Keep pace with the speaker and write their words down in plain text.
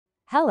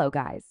Hello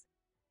guys!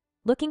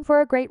 Looking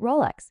for a great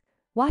Rolex,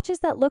 watches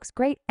that looks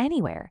great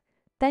anywhere?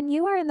 Then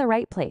you are in the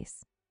right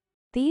place.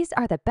 These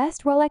are the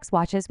best Rolex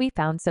watches we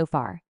found so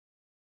far.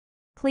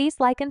 Please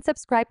like and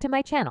subscribe to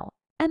my channel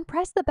and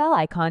press the bell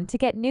icon to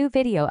get new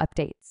video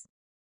updates.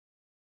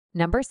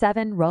 Number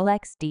 7.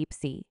 Rolex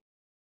Deepsea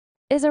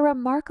is a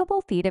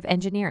remarkable feat of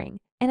engineering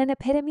and an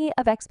epitome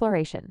of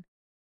exploration.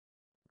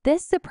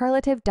 This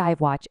superlative dive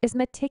watch is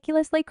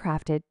meticulously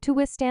crafted to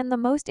withstand the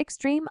most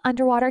extreme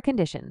underwater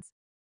conditions.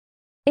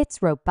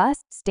 Its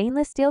robust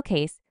stainless steel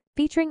case,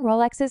 featuring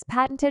Rolex's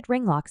patented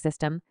ring lock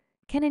system,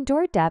 can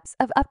endure depths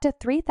of up to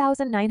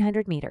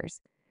 3,900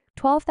 meters,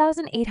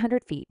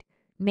 12,800 feet,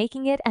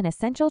 making it an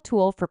essential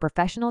tool for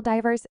professional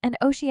divers and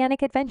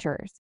oceanic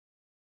adventurers.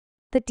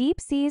 The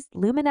Deepsea's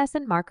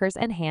luminescent markers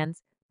and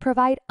hands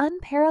provide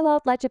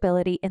unparalleled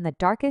legibility in the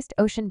darkest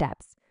ocean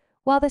depths,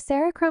 while the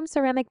Cerachrome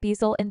ceramic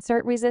bezel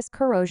insert resists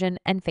corrosion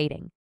and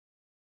fading.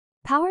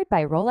 Powered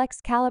by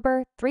Rolex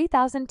caliber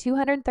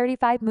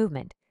 3235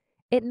 movement,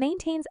 it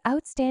maintains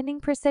outstanding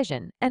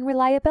precision and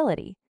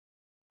reliability.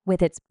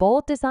 With its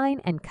bold design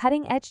and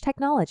cutting-edge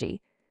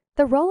technology,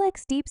 the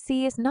Rolex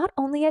Deepsea is not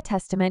only a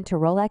testament to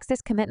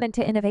Rolex's commitment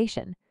to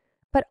innovation,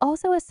 but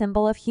also a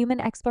symbol of human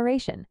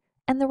exploration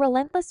and the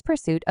relentless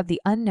pursuit of the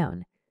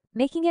unknown,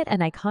 making it an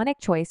iconic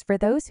choice for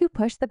those who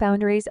push the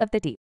boundaries of the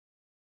deep.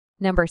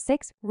 Number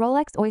 6.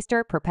 Rolex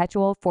Oyster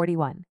Perpetual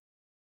 41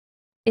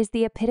 is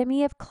the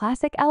epitome of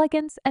classic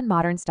elegance and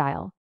modern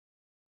style.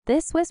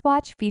 This Swiss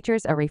watch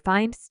features a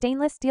refined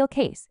stainless steel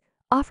case,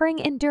 offering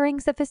enduring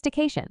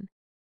sophistication.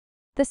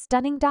 The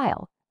stunning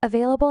dial,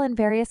 available in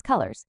various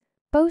colors,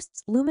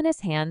 boasts luminous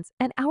hands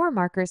and hour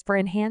markers for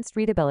enhanced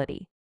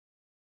readability.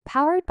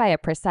 Powered by a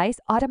precise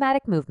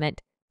automatic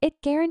movement,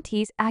 it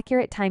guarantees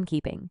accurate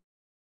timekeeping.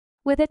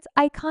 With its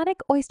iconic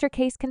oyster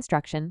case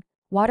construction,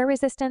 water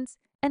resistance,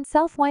 and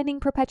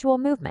self-winding perpetual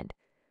movement,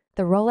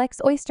 the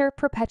Rolex Oyster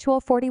Perpetual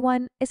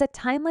 41 is a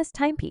timeless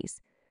timepiece,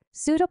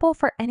 suitable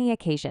for any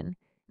occasion,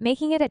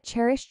 making it a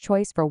cherished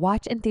choice for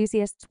watch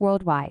enthusiasts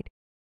worldwide.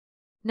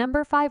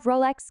 Number 5.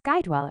 Rolex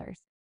Sky Dwellers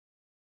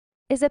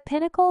is a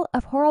pinnacle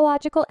of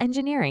horological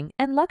engineering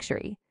and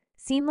luxury,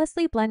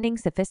 seamlessly blending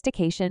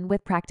sophistication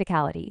with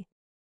practicality.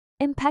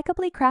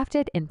 Impeccably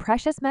crafted in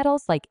precious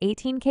metals like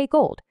 18K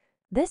gold,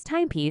 this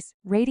timepiece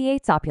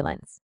radiates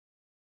opulence.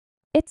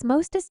 Its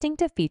most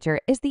distinctive feature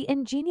is the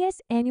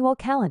ingenious annual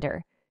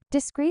calendar,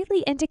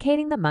 discreetly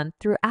indicating the month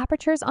through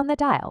apertures on the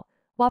dial,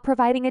 while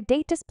providing a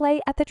date display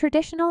at the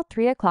traditional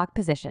 3 o'clock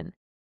position.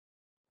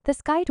 The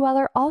Sky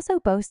Dweller also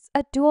boasts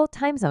a dual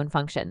time zone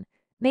function,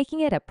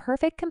 making it a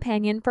perfect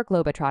companion for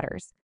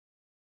globetrotters.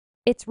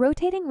 Its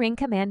rotating ring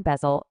command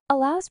bezel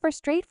allows for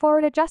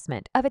straightforward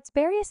adjustment of its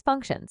various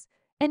functions,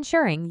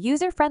 ensuring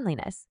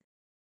user-friendliness.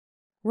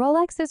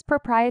 Rolex's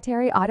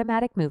proprietary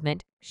automatic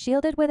movement,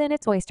 shielded within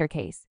its oyster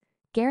case,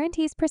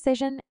 guarantees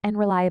precision and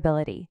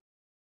reliability.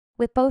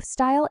 With both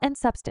style and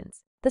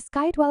substance, the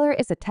Sky Dweller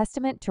is a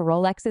testament to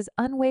Rolex's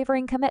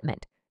unwavering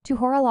commitment to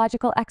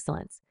horological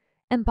excellence,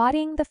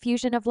 embodying the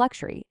fusion of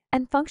luxury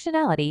and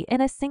functionality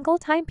in a single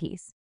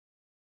timepiece.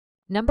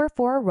 Number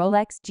 4.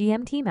 Rolex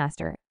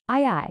GMT-Master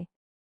II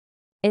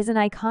is an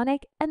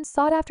iconic and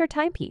sought-after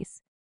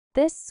timepiece.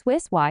 This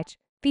Swiss watch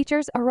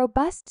features a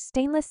robust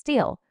stainless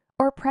steel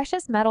or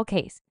precious metal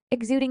case,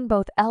 exuding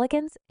both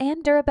elegance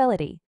and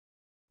durability.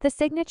 The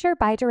signature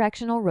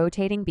bidirectional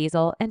rotating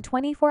bezel and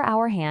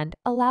 24-hour hand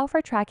allow for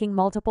tracking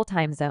multiple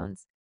time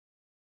zones.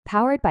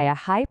 Powered by a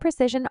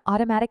high-precision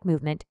automatic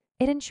movement,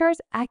 it ensures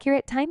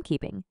accurate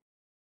timekeeping.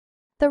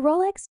 The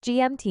Rolex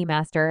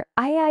GMT-Master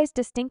II's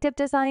distinctive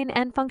design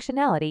and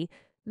functionality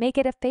make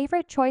it a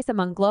favorite choice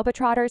among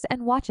globetrotters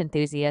and watch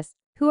enthusiasts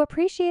who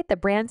appreciate the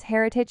brand's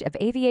heritage of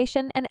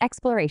aviation and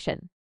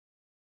exploration.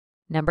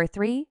 Number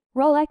 3.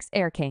 Rolex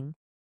Air King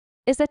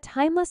is a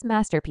timeless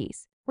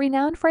masterpiece,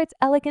 renowned for its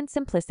elegant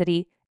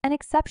simplicity and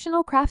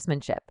exceptional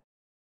craftsmanship.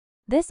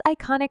 This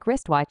iconic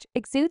wristwatch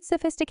exudes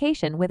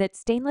sophistication with its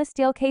stainless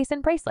steel case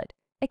and bracelet,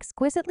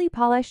 exquisitely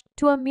polished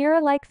to a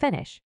mirror-like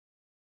finish.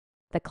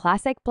 The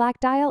classic black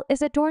dial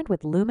is adorned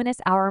with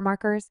luminous hour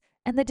markers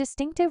and the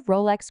distinctive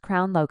Rolex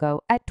crown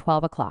logo at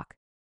 12 o'clock.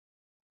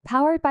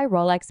 Powered by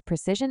Rolex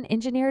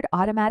precision-engineered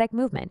automatic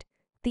movement,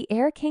 the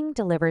Air King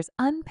delivers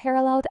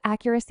unparalleled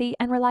accuracy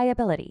and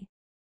reliability.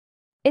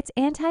 Its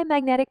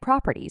anti-magnetic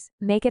properties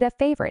make it a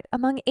favorite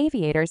among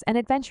aviators and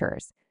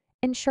adventurers,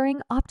 ensuring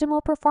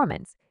optimal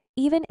performance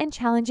even in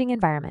challenging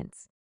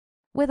environments.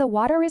 With a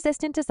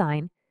water-resistant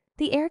design,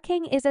 the Air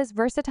King is as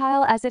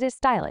versatile as it is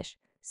stylish,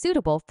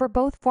 suitable for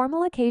both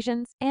formal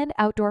occasions and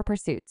outdoor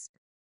pursuits.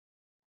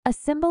 A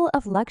symbol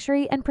of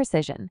luxury and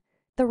precision,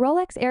 the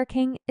Rolex Air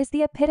King is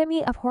the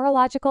epitome of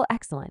horological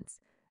excellence,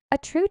 a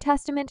true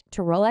testament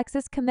to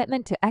Rolex's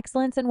commitment to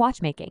excellence in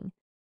watchmaking.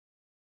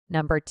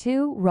 Number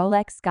 2.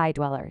 Rolex Sky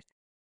Dwellers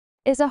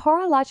is a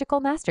horological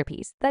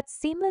masterpiece that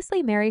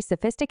seamlessly marries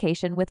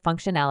sophistication with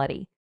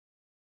functionality.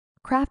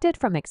 Crafted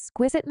from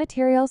exquisite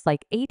materials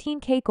like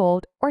 18K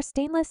gold or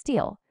stainless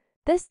steel,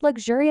 this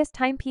luxurious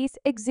timepiece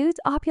exudes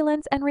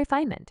opulence and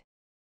refinement.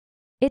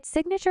 Its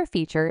signature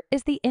feature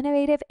is the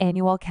innovative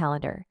annual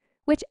calendar,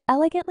 which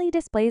elegantly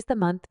displays the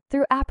month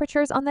through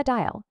apertures on the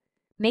dial,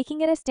 making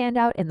it a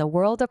standout in the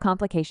world of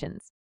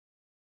complications.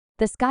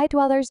 The Sky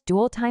Dweller's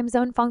dual time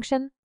zone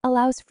function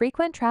allows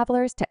frequent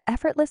travelers to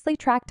effortlessly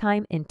track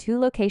time in 2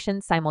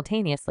 locations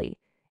simultaneously,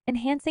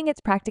 enhancing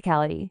its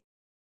practicality.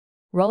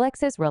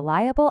 Rolex's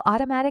reliable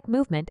automatic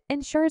movement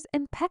ensures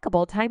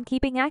impeccable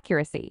timekeeping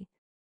accuracy.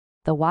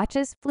 The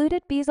watch's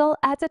fluted bezel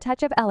adds a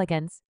touch of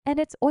elegance, and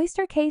its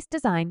oyster case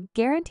design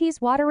guarantees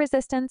water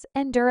resistance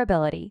and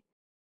durability.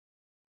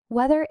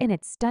 Whether in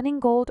its stunning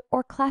gold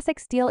or classic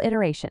steel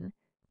iteration,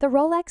 the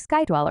Rolex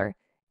Sky Dweller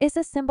is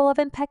a symbol of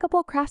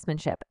impeccable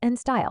craftsmanship and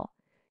style,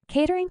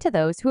 catering to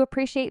those who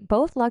appreciate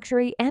both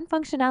luxury and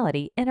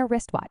functionality in a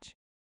wristwatch.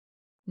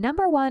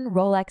 Number 1.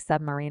 Rolex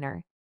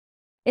Submariner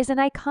is an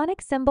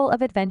iconic symbol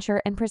of adventure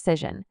and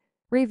precision,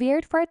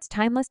 revered for its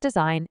timeless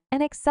design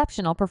and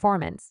exceptional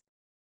performance.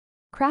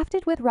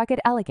 Crafted with rugged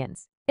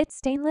elegance, its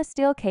stainless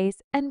steel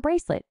case and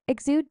bracelet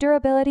exude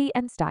durability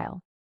and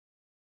style.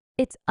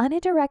 Its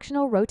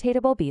unidirectional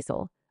rotatable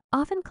bezel,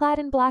 often clad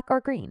in black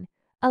or green,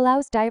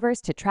 allows divers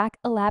to track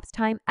elapsed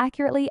time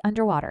accurately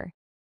underwater.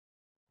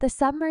 The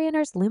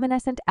Submariner's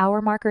luminescent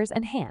hour markers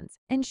and hands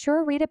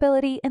ensure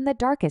readability in the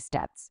darkest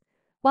depths,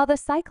 while the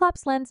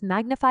Cyclops lens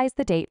magnifies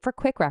the date for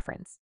quick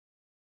reference.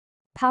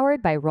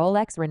 Powered by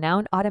Rolex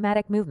renowned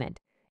automatic movement,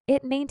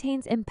 it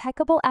maintains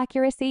impeccable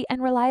accuracy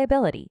and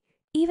reliability,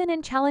 even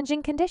in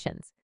challenging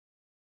conditions.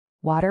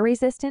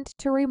 Water-resistant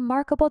to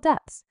remarkable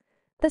depths,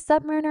 the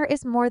Submariner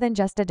is more than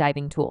just a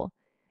diving tool.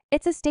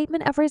 It's a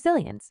statement of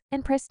resilience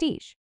and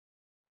prestige.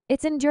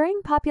 Its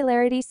enduring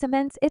popularity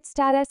cements its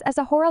status as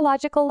a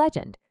horological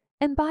legend,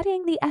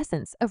 embodying the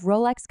essence of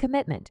Rolex's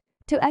commitment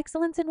to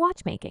excellence in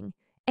watchmaking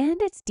and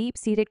its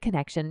deep-seated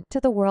connection to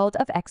the world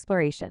of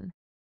exploration.